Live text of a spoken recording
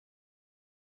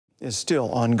is still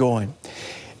ongoing.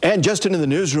 And just into the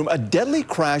newsroom, a deadly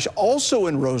crash also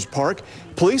in Rose Park.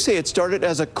 Police say it started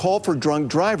as a call for drunk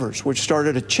drivers, which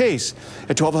started a chase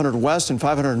at 1200 West and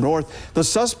 500 North. The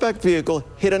suspect vehicle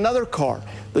hit another car.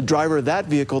 The driver of that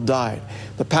vehicle died.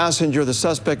 The passenger of the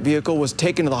suspect vehicle was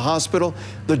taken to the hospital.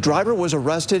 The driver was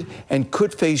arrested and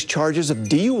could face charges of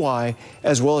DUI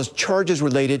as well as charges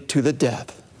related to the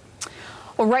death.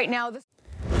 Well, right now,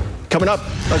 Coming up,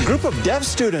 a group of deaf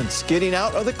students getting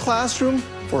out of the classroom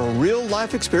for a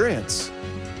real-life experience.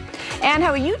 And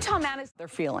how Utah managed their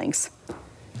feelings.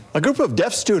 A group of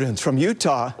deaf students from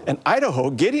Utah and Idaho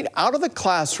getting out of the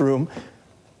classroom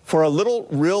for a little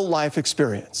real-life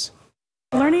experience.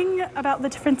 Learning about the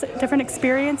different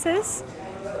experiences,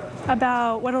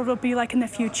 about what it'll be like in the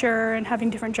future and having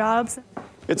different jobs.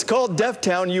 It's called Deaf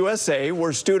Town USA,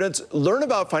 where students learn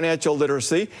about financial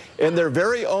literacy in their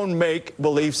very own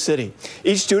make-believe city.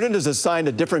 Each student is assigned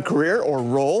a different career or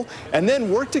role and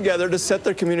then work together to set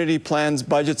their community plans,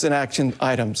 budgets, and action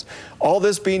items. All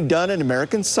this being done in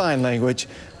American Sign Language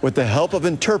with the help of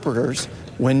interpreters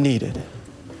when needed.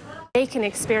 They can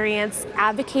experience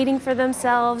advocating for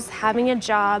themselves, having a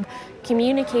job,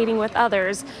 communicating with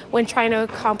others when trying to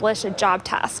accomplish a job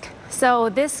task. So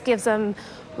this gives them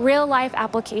real-life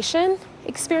application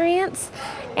experience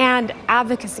and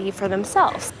advocacy for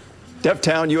themselves. Deaf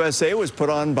Town USA was put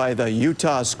on by the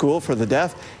Utah School for the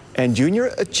Deaf and Junior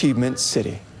Achievement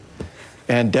City.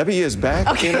 And Debbie is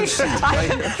back in her seat right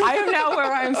here. I don't know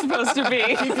where I'm supposed to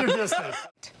be. Keep your distance.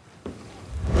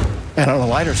 And on the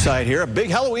lighter side here, a big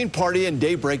Halloween party in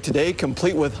Daybreak today,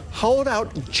 complete with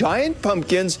hollowed-out giant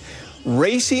pumpkins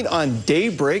racing on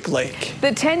Daybreak Lake.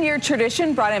 The 10-year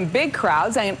tradition brought in big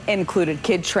crowds and included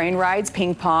kid train rides,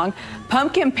 ping pong,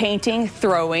 pumpkin painting,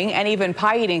 throwing, and even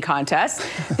pie eating contests.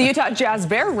 The Utah Jazz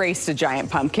Bear raced a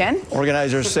giant pumpkin.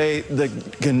 Organizers say the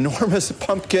enormous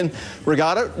pumpkin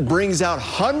regatta brings out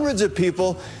hundreds of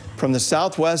people from the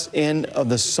southwest end of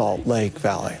the Salt Lake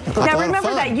Valley. Now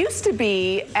remember, that used to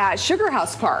be at Sugar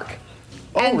House Park.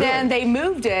 And then they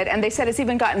moved it, and they said it's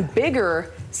even gotten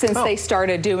bigger since they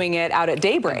started doing it out at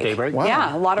Daybreak. Wow.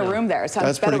 Yeah, a lot of room there. So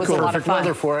that's I bet it was a lot of fun.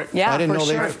 Weather for it. Yeah, I didn't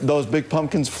know those big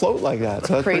pumpkins float like that.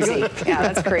 So that's crazy. Yeah,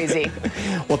 that's crazy.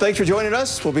 Well, thanks for joining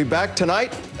us. We'll be back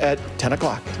tonight at 10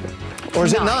 o'clock. Or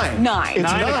is it 9? 9. It's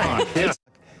 9. It's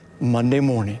Monday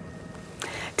morning.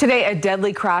 Today, a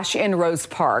deadly crash in Rose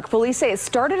Park. Police say it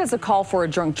started as a call for a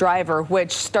drunk driver,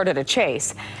 which started a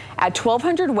chase. At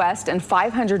 1200 West and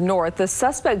 500 North, the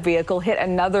suspect vehicle hit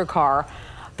another car.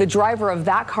 The driver of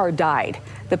that car died.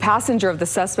 The passenger of the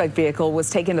suspect vehicle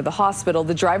was taken to the hospital.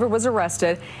 The driver was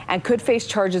arrested and could face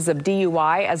charges of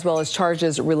DUI as well as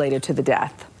charges related to the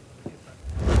death.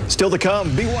 Still to come,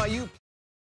 BYU.